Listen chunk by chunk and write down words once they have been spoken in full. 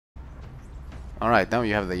Alright, now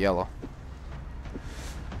you have the yellow.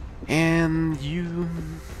 And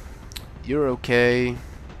you're okay.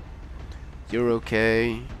 You're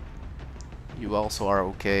okay. You also are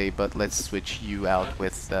okay, but let's switch you out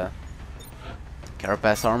with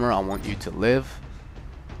carapace armor. I want you to live.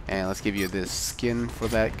 And let's give you this skin for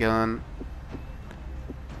that gun.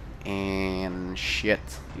 And shit.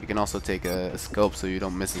 You can also take a scope so you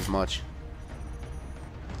don't miss as much.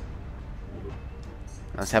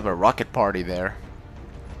 Let's have a rocket party there.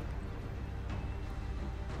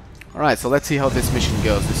 Alright, so let's see how this mission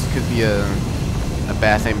goes. This could be a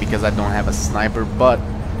bad thing because I don't have a sniper, but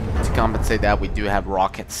to compensate that, we do have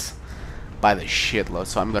rockets by the shitload,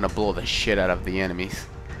 so I'm gonna blow the shit out of the enemies.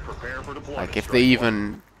 Like if they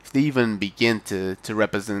even begin to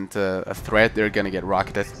represent a threat, they're gonna get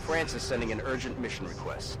rocketed. France is sending an urgent mission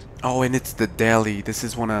request. Oh, and it's the Delhi. This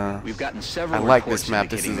is one of... We've gotten several I like reports this map.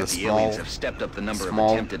 This is a indicating that the aliens have stepped up the number of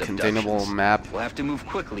small, attempted containable abductions. map. We'll have to move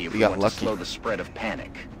quickly if We we got want lucky. to slow the spread of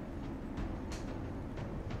panic.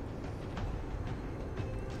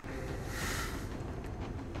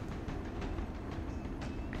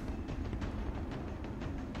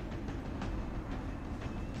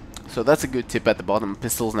 So that's a good tip at the bottom.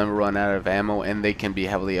 Pistols never run out of ammo, and they can be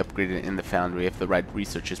heavily upgraded in the foundry if the right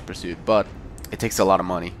research is pursued. But it takes a lot of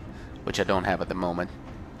money, which I don't have at the moment.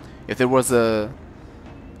 If there was a...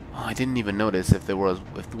 Oh, I didn't even notice if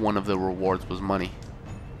one of the rewards was money.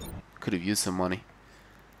 Could have used some money.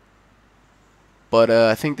 But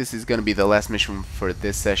I think this is going to be the last mission for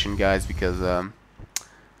this session, guys, because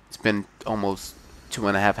it's been almost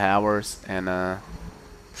 2.5 hours, and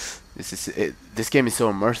this game is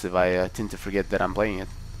so immersive, I tend to forget that I'm playing it.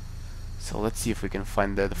 So let's see if we can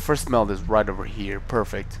find the first meld is right over here.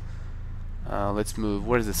 Perfect. Let's move.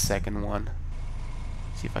 Where's the second one?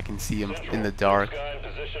 See if I can see him in the dark.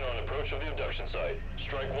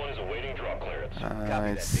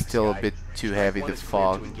 It's still a bit too heavy, the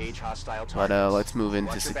fog. But let's move in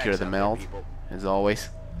to secure the meld, as always,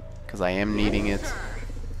 because I am needing it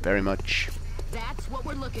very much. That's what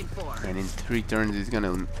we're looking for. And in 3 turns he's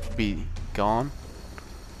gonna be gone,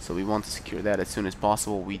 so we want to secure that as soon as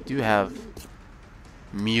possible. We do have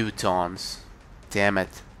mutons, damn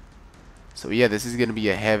it. So yeah, this is gonna be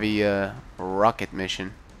a heavy rocket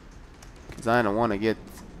mission, because I don't want to get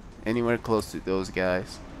anywhere close to those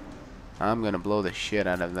guys. I'm gonna blow the shit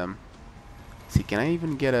out of them. See, can I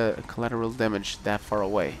even get a collateral damage that far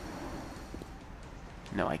away?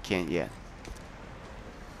 No, I can't yet.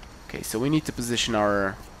 Okay, so we need to position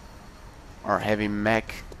our heavy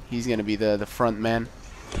mech. He's gonna be the front man,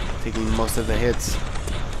 taking most of the hits.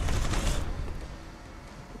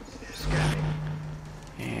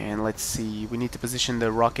 And let's see, we need to position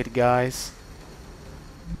the rocket guys.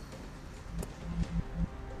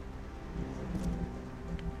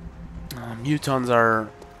 Mutons are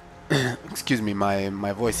excuse me,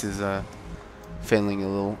 my voice is failing a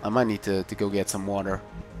little. I might need to go get some water.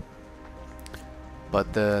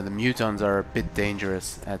 But the mutons are a bit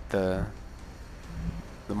dangerous. At the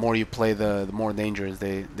more you play, the more dangerous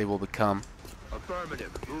they will become.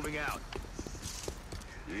 Affirmative. Moving out.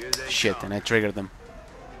 Shit, and I triggered them.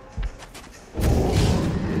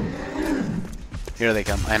 Here they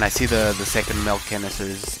come, and I see the second milk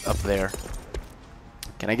canisters up there.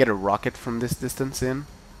 Can I get a rocket from this distance in?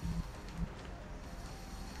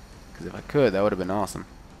 Because if I could, that would have been awesome.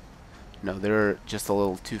 No, they're just a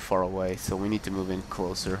little too far away, so we need to move in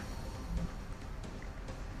closer.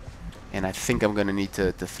 And I think I'm gonna need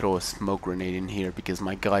to throw a smoke grenade in here, because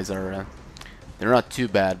my guys are they're not too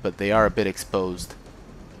bad, but they are a bit exposed.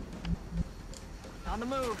 On the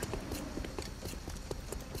move.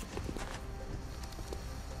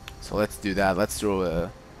 So let's do that. Let's throw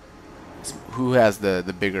a... Who has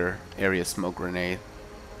the bigger area smoke grenade?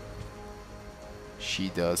 She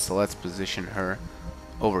does, so let's position her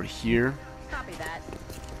over here. Copy that.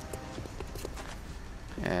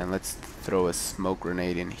 And let's throw a smoke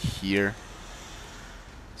grenade in here.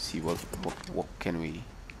 See what can we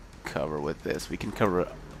cover with this. We can cover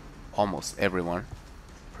almost everyone.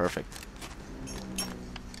 Perfect.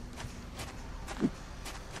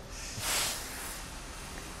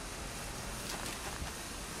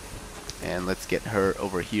 And let's get her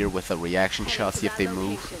over here with a reaction shot, see if they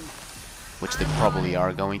move, which they probably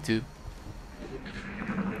are going to.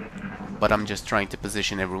 But I'm just trying to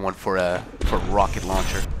position everyone for a rocket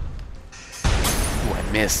launcher. Oh,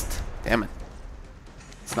 I missed. Damn it.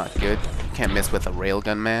 It's not good. You can't miss with a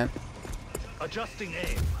railgun, man. Adjusting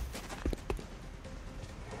aim.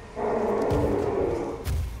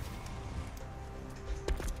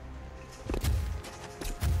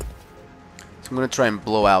 So I'm gonna try and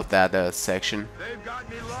blow out that section. They've got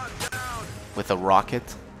me locked down. with a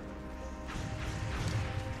rocket.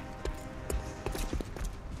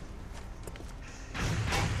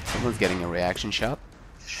 Someone's getting a reaction shot.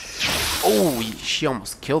 Oh, she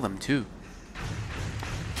almost killed him too.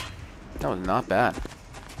 That was not bad.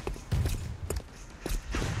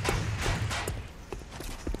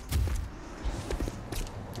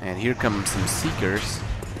 And here come some Seekers.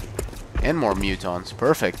 And more Mutons.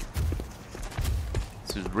 Perfect.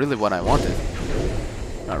 This is really what I wanted.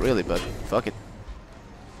 Not really, but fuck it.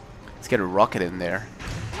 Let's get a rocket in there.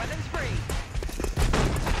 Weapons free.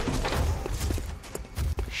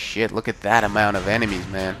 Shit, look at that amount of enemies,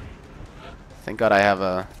 man. Thank God I have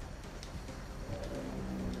a...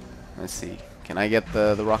 Let's see. Can I get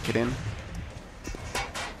the rocket in?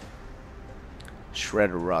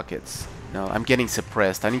 Shredder rockets. No, I'm getting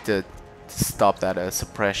suppressed. I need to stop that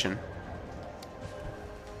suppression.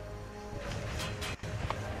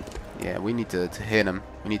 Yeah, we need to hit him.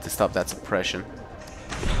 We need to stop that suppression.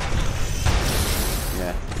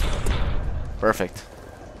 Yeah. Perfect.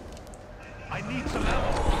 I need some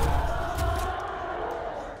ammo.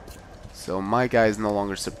 So my guy is no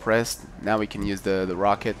longer suppressed. Now we can use the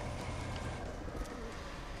rocket.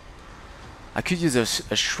 I could use a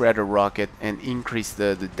shredder rocket and increase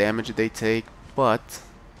the damage they take, but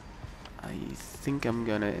I think I'm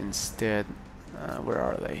gonna instead... where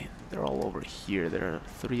are they? They're all over here. There are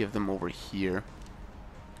 3 of them over here.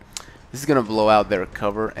 This is gonna blow out their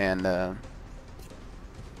cover and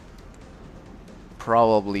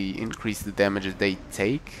probably increase the damage they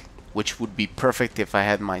take, which would be perfect if I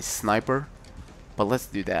had my sniper. But let's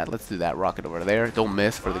do that. Let's do that rocket over there. Don't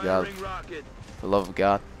miss, for the God, Rocket. for the love of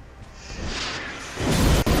God.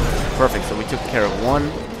 Perfect. So we took care of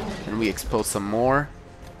one, and we exposed some more.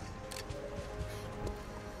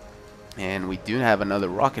 And we do have another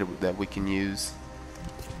rocket that we can use.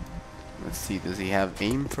 Let's see, does he have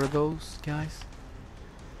aim for those guys?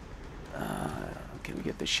 Can we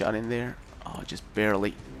get the shot in there? Oh, just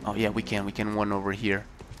barely. Oh yeah, we can. We can one over here.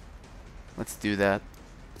 Let's do that.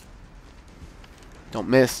 Don't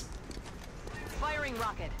miss. Firing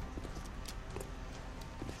rocket.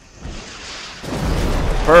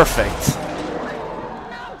 Perfect.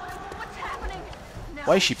 No! What's happening? No.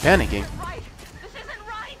 Why is she panicking? Right. This isn't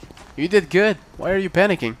right. You did good. Why are you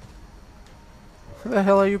panicking? Who the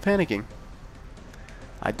hell are you panicking?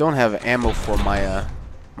 I don't have ammo for my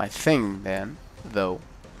my thing then, though.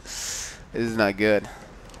 This is not good.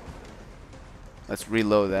 Let's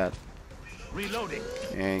reload that. Reloading.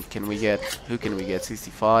 And can we get... Who can we get?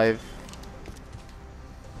 65.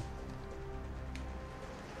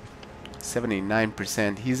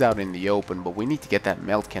 79%. He's out in the open, but we need to get that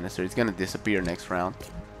melt canister. It's gonna disappear next round.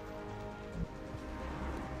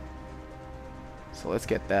 So let's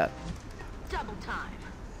get that. Double time.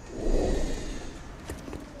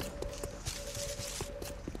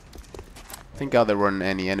 Thank God there weren't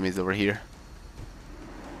any enemies over here.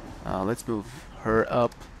 Let's move her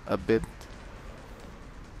up a bit.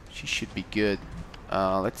 She should be good.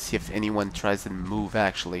 Let's see if anyone tries to move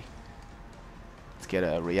actually. Let's get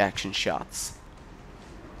reaction shots.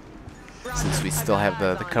 Since we still have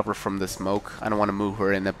the cover from the smoke, I don't want to move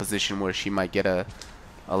her in a position where she might get a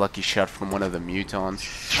lucky shot from one of the mutons.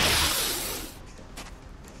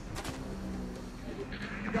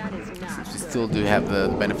 That is not Since we good. still do have the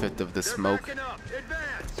benefit of the smoke. Backing up.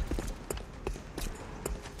 Advance.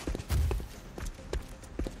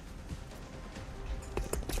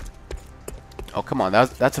 Oh come on,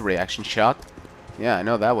 that's a reaction shot. Yeah, I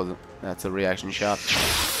know that's a reaction shot.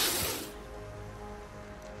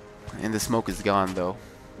 And the smoke is gone though.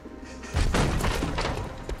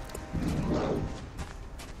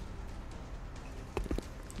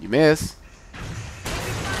 You miss.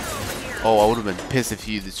 Oh, I would have been pissed if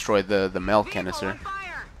you destroyed the melt canister.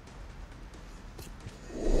 Fire.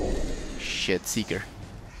 Shit, Seeker.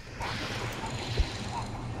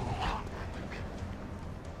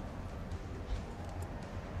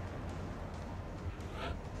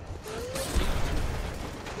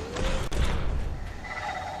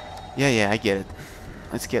 Yeah, I get it.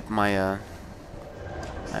 Let's get my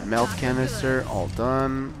my melt canister all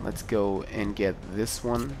done. Let's go and get this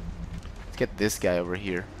one. Let's get this guy over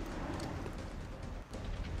here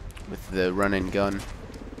with the run and gun.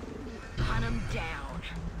 Hunt him down.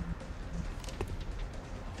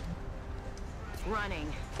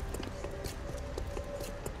 Running.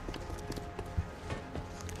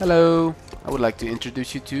 Hello. I would like to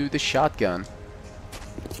introduce you to the shotgun.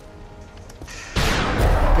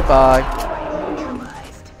 Goodbye.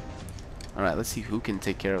 Neutralized. Alright, let's see who can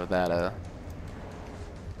take care of that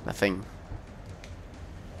that thing.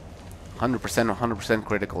 100%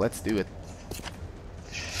 critical. Let's do it.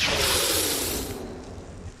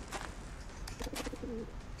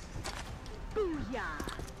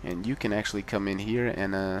 And you can actually come in here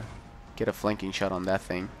and get a flanking shot on that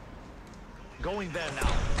thing. Going there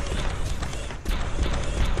now.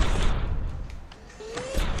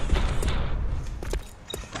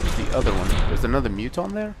 Where's the other one? There's another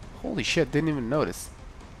muton there? Holy shit, didn't even notice.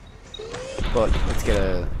 But let's get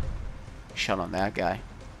a shot on that guy.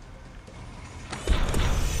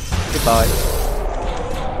 Goodbye.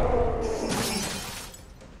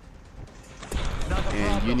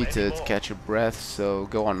 And you need to catch your breath, so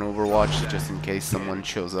go on Overwatch just in case someone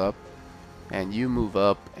shows up. And you move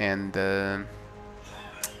up and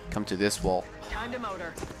come to this wall. Time to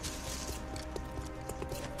motor.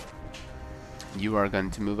 You are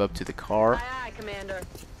going to move up to the car Aye, aye, Commander.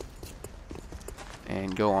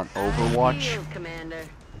 and go on Aye, Overwatch. yield, Commander.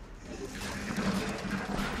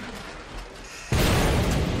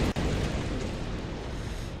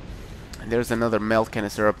 And there's another melt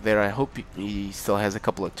canister up there. I hope he still has a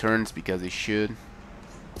couple of turns because he should.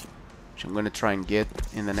 Which I'm going to try and get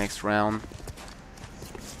in the next round.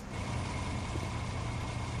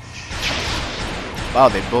 Wow,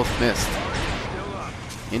 they both missed.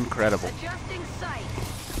 Incredible. Adjusting sight.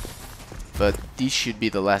 But these should be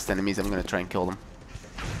the last enemies. I'm going to try and kill them.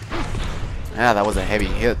 Ah, that was a heavy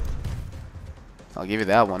hit. I'll give you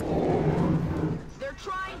that one. They're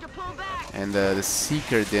trying to pull back. And the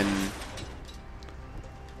Seeker didn't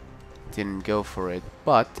go for it,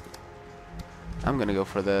 but I'm gonna go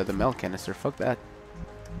for the melt canister. Fuck that.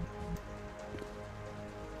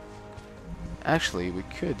 Actually, we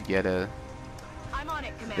could get I'm on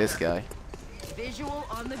it, Commander. this guy. Visual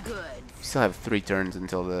on the goods. We still have 3 turns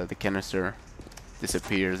until the canister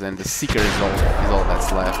disappears, and the Seeker is all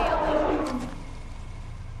that's left.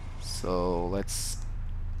 So let's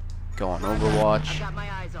go on I've Overwatch. got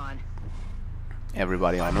my eyes on.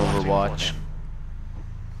 Everybody on Overwatch.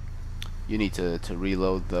 You need to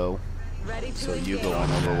reload though, Ready to so you engage. go on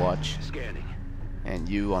Overwatch, Scanning. and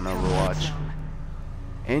you on Overwatch,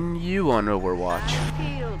 and you on Overwatch.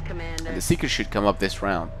 Field, Commander. And the Seeker should come up this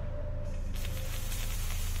round.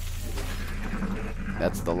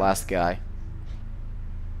 That's the last guy.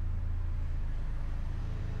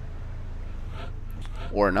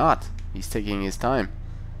 Or not. He's taking his time.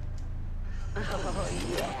 Oh,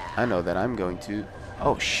 yeah. I know that I'm going to.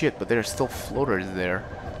 Oh shit, but there are still floaters there.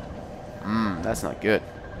 That's not good.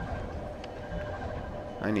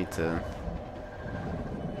 I need to...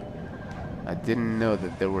 I didn't know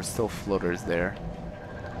that there were still floaters there.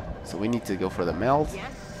 So we need to go for the melt.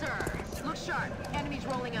 Yes, sir. Look sharp. Enemies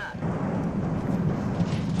rolling up.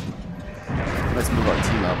 Let's move our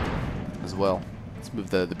team up as well. Let's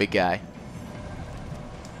move the big guy.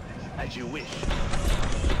 As you wish.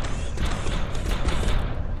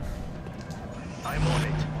 I'm on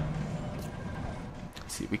it.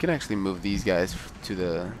 See, we can actually move these guys to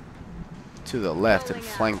the left and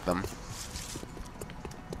flank them.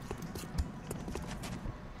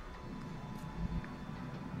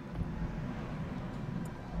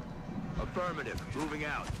 Affirmative. Moving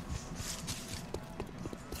out.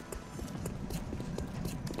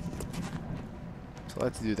 So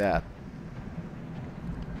let's do that.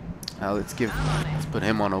 Let's put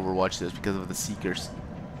him on Overwatch just because of the Seekers.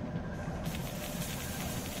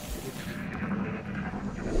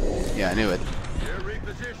 Yeah, I knew it. They're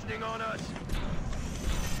repositioning on us.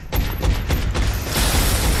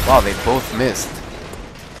 Wow, they both missed.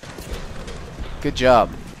 Good job.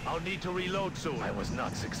 I'll need to reload soon. I was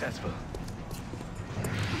not successful.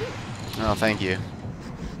 Oh, thank you.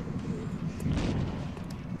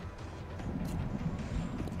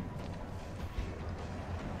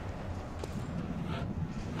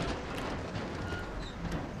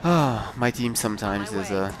 Ah, my team sometimes is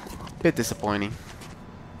a bit disappointing.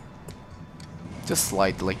 Just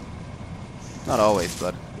slightly. Not always,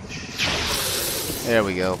 but... There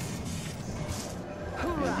we go.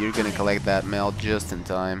 And you're gonna collect that melt just in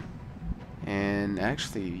time. And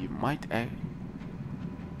actually, you might...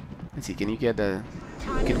 Let's see, can you get a...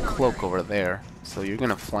 You can cloak over there. So you're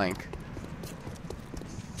gonna flank.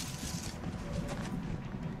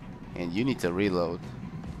 And you need to reload.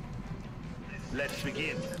 Let's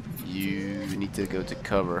begin. You need to go to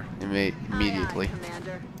cover immediately. Aye, aye,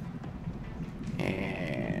 Commander.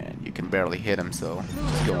 And you can barely hit him, so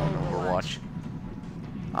just go on Overwatch.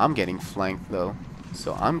 I'm getting flanked though,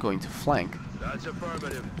 so I'm going to flank. That's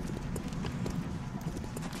affirmative.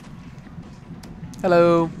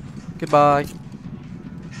 Hello. Goodbye. Kill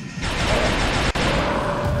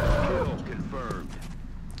confirmed.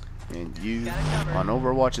 And you on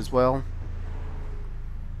Overwatch as well.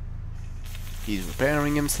 He's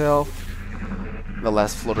repairing himself. The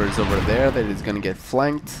last floater is over there that is gonna get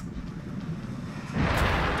flanked.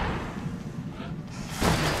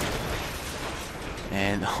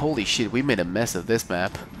 And holy shit, we made a mess of this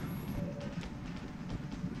map.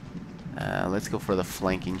 Let's go for the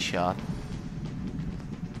flanking shot.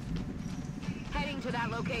 Heading to that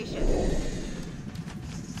location.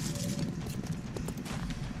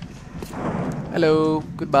 Hello,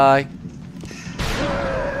 goodbye.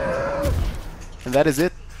 And that is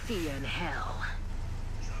it. See you in hell.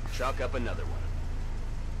 Chalk up another one.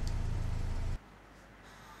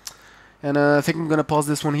 And I think I'm gonna pause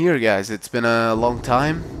this one here, guys. It's been a long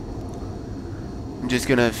time. I'm just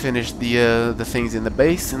gonna finish the things in the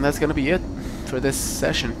base, and that's gonna be it for this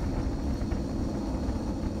session.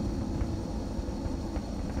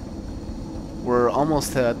 We're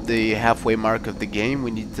almost at the halfway mark of the game.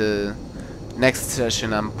 We need to. Next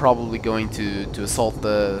session, I'm probably going to assault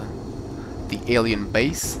the alien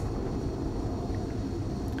base.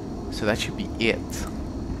 So that should be it.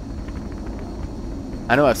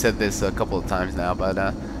 I know I've said this a couple of times now,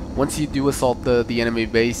 but once you do assault the enemy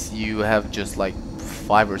base, you have just like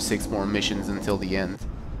 5 or 6 more missions until the end.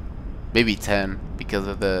 Maybe 10 because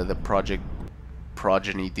of the Project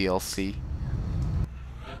Progeny DLC.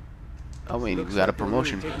 Oh wait, we got a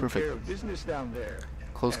promotion. Perfect.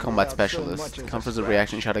 Close combat specialist. Confers a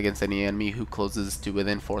reaction shot against any enemy who closes to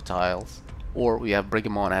within 4 tiles. Or we have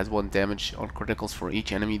Brigamon, has 1 damage on criticals for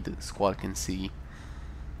each enemy the squad can see.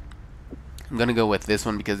 I'm gonna go with this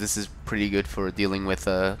one because this is pretty good for dealing with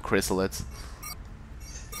chrysalids.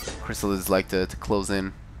 Chrysalids like to close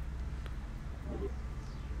in.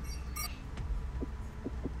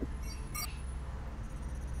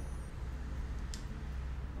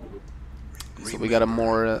 So we got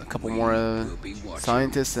a couple more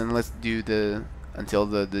scientists, and let's do until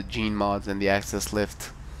the gene mods and the access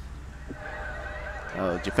lift.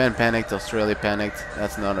 Japan panicked, Australia panicked.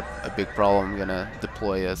 That's not a big problem. I'm gonna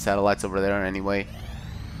deploy satellites over there anyway.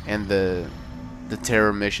 And the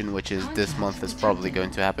terror mission, which is this month, is probably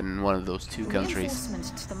going to happen in one of those 2 countries.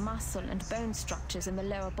 Reinforcement to the muscle and bone structures in the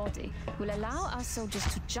lower body will allow our soldiers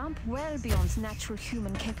to jump well beyond natural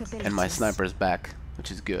human capabilities. And my sniper's back, which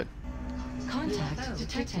is good. Contact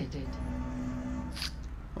detected.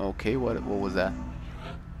 Okay, what was that?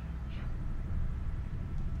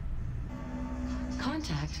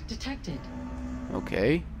 Contact detected.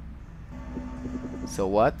 Okay. So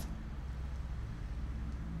what?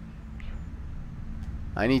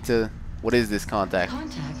 I need to... What is this contact?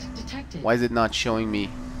 Contact detected. Why is it not showing me?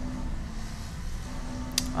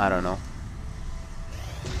 I don't know.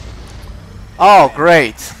 Oh,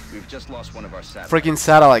 great! We've just lost one of our satellites. Freaking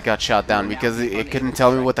satellite got shot down because it couldn't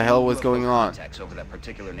tell me what the hell was going on.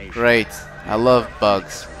 Great. I love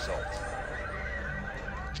bugs.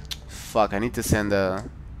 Fuck, I need to send a...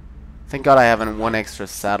 Thank God I have 1 extra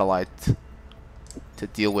satellite to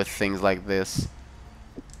deal with things like this.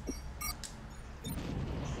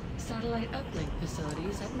 Satellite uplink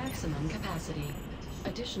facilities at maximum capacity.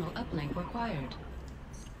 Additional uplink required.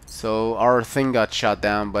 So our thing got shot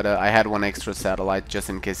down, but I had 1 extra satellite just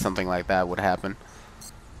in case something like that would happen.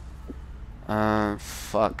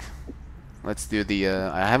 Fuck. Let's do the...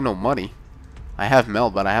 I have no money. I have Mel,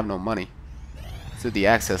 but I have no money. To the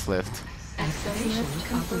access lift. Access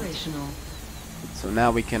lift operational. So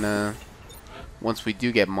now we can once we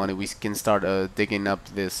do get money, we can start digging up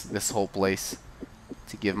this whole place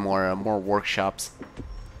to give more workshops.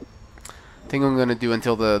 I think I'm gonna do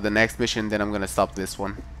until the next mission, then I'm gonna stop this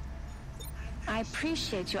one. I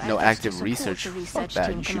appreciate your No efforts active to support research. the Fuck research that.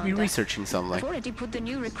 team, You should be Commander. researching I've something. already put the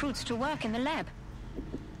new recruits to work in the lab.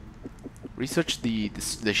 Research the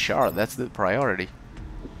shard. That's the priority.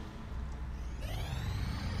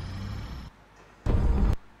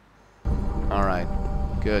 Alright,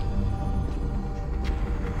 good.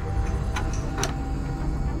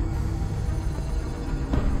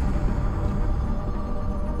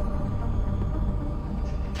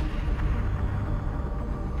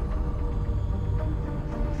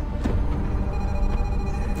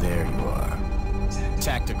 There you are.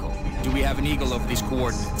 Tactical. Do we have an eagle over these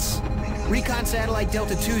coordinates? Recon satellite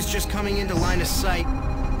Delta 2 is just coming into line of sight.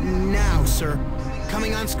 Now, sir.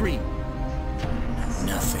 Coming on screen.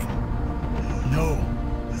 Nothing. No,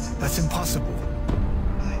 that's impossible.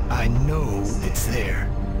 I know it's there.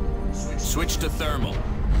 Switch to thermal.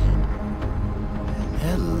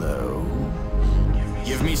 Hello.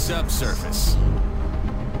 Give me subsurface.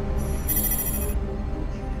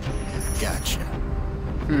 Gotcha.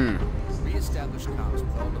 Reestablish comms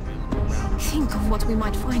with all available ground. Think of what we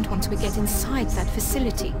might find once we get inside that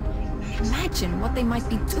facility. Imagine what they might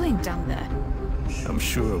be doing down there. I'm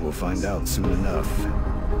sure we'll find out soon enough.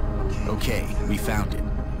 Okay, we found it.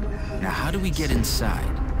 Now how do we get inside?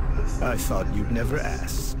 I thought you'd never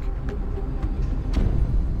ask.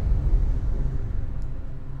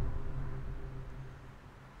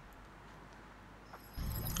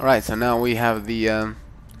 Alright, so now we have the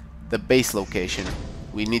base location.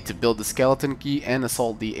 We need to build the skeleton key and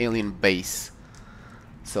assault the alien base.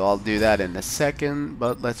 So I'll do that in a second,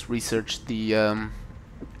 but let's research the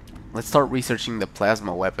let's start researching the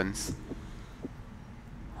plasma weapons.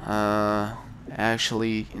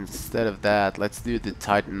 Actually, instead of that, let's do the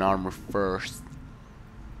Titan armor first,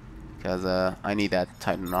 because I need that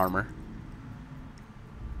Titan armor.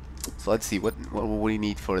 So let's see what we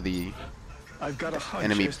need for the I've got a hunch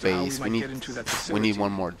enemy as to how base. we might get into that We need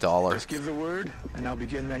 $1 more. Just give the word, and I'll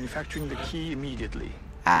begin manufacturing the key immediately.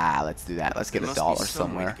 Ah, let's do that. Let's get There $1 must be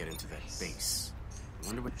some way somewhere. to get into that base. I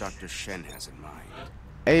wonder what Dr. Shen has in mind.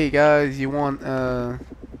 Hey guys, you want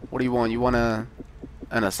what do you want? You want an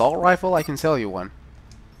assault rifle? I can sell you one.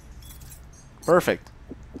 Perfect.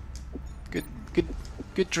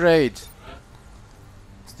 Good trade.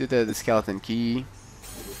 Let's do the skeleton key.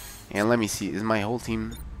 And let me see, is my whole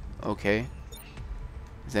team okay?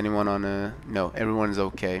 Is anyone on no, everyone's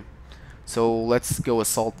okay. So let's go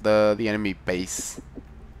assault the enemy base.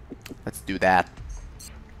 Let's do that.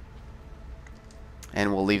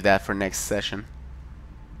 And we'll leave that for next session.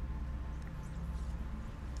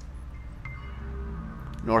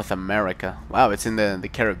 North America. Wow, it's in the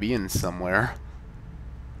Caribbean somewhere.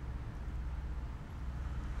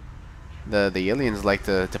 The aliens like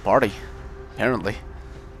to party, apparently.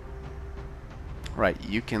 Right,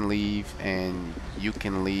 you can leave and you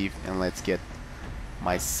can leave, and let's get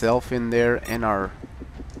myself in there and our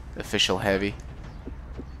official heavy,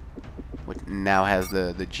 which now has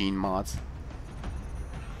the gene mods.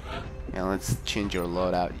 And let's change your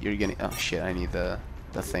loadout. You're gonna, oh shit, I need the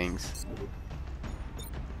things.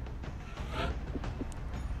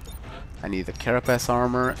 I need the carapace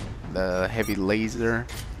armor, the heavy laser.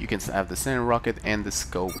 You can have the center rocket and the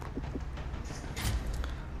scope.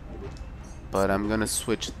 But I'm gonna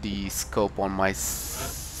switch the scope on my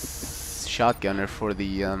shotgunner for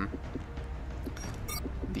the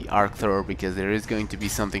arc thrower, because there is going to be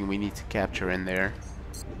something we need to capture in there.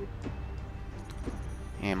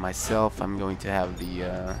 And myself, I'm going to have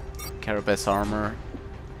the carapace armor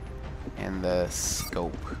and the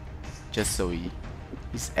scope, just so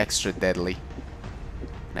he's extra deadly.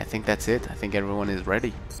 And I think that's it. I think everyone is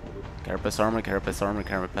ready. Carapace armor, carapace armor,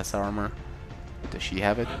 carapace armor. Does she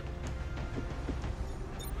have it?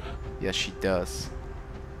 Yes, she does.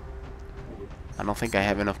 I don't think I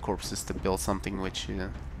have enough corpses to build something which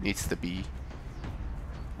needs to be.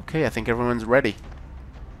 Okay, I think everyone's ready.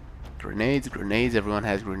 Grenades, grenades, everyone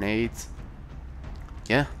has grenades.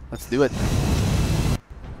 Yeah, let's do it.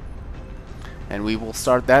 And we will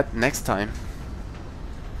start that next time.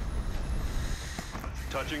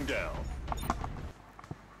 Touching down.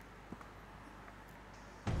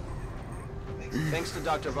 Thanks to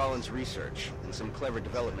Dr. Vollin's research and some clever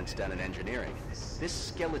developments done in engineering, this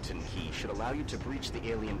skeleton key should allow you to breach the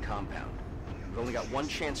alien compound. We've only got one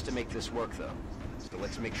chance to make this work, though, so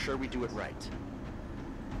let's make sure we do it right.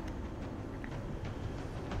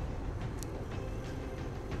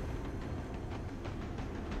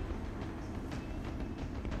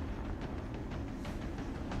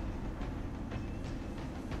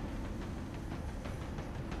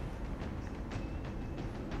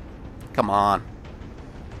 Come on.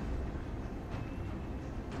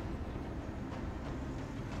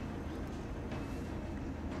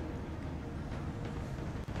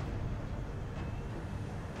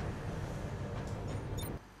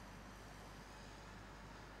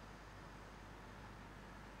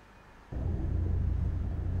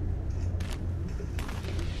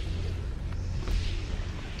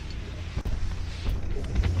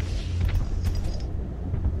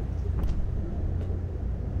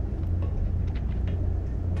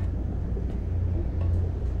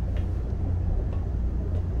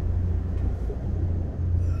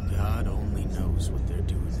 What they're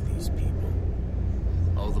doing to these people.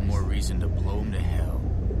 All the more reason to blow them to hell.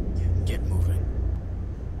 Get moving.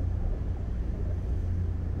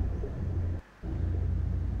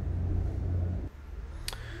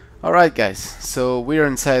 Alright guys, so we are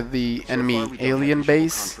inside the enemy alien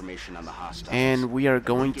base, and we are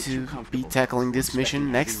going to be tackling this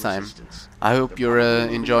mission next time. I hope you're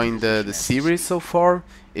enjoying the series so far.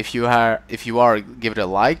 If you are, give it a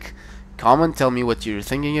like. Comment, tell me what you're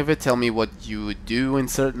thinking of it, tell me what you would do in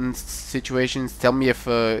certain situations, tell me if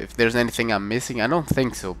there's anything I'm missing. I don't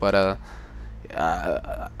think so, but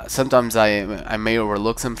sometimes I may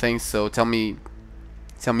overlook some things, so tell me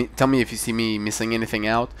if you see me missing anything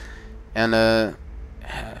out. And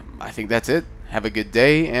I think that's it. Have a good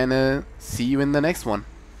day, and see you in the next one.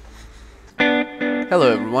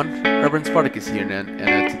 Hello everyone, Urban Spartacus here,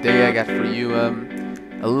 and today I got for you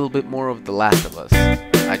a little bit more of The Last of Us.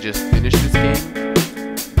 I just finished this game,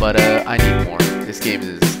 but I need more. This game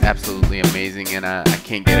is absolutely amazing, and I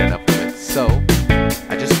can't get enough of it. So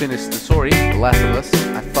I just finished the story, The Last of Us.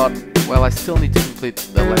 I thought, well, I still need to complete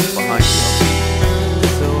the Left Behind DLC.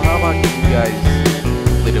 So how about you guys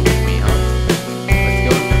complete it with me, huh? Let's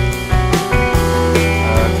go.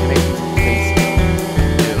 Can I keep facing?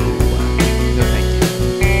 No, thank you.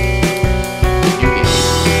 New game.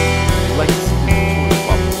 Would you like to see the tour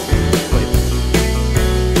bubbles? Play this.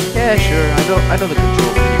 Yeah, sure. I know the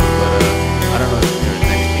control scheme, but I don't know if there's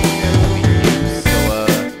anything that we can use. So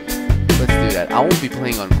let's do that. I won't be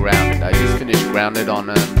playing on Grounded. I just finished Grounded on